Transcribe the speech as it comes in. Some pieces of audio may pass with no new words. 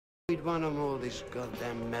We'd won them all these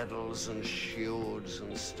goddamn medals and shields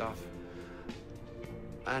and stuff.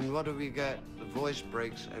 And what do we get? The voice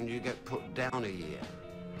breaks and you get put down a year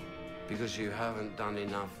because you haven't done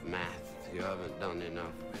enough math, you haven't done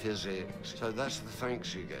enough physics. So that's the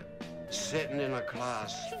thanks you get. Sitting in a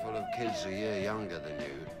class full of kids a year younger than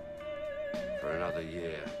you for another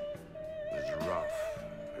year was rough.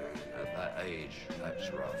 At that age,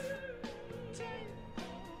 that's rough.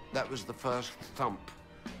 That was the first thump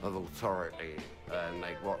of authority and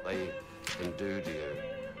what they can do to you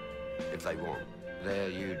if they want. There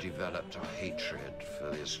you developed a hatred for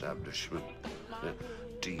the establishment.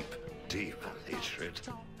 Deep, deep hatred.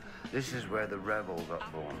 This is where the rebel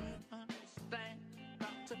got born.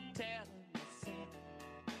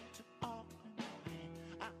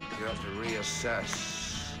 You have to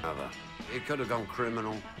reassess. It could have gone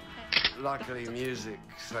criminal. Luckily, music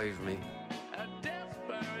saved me.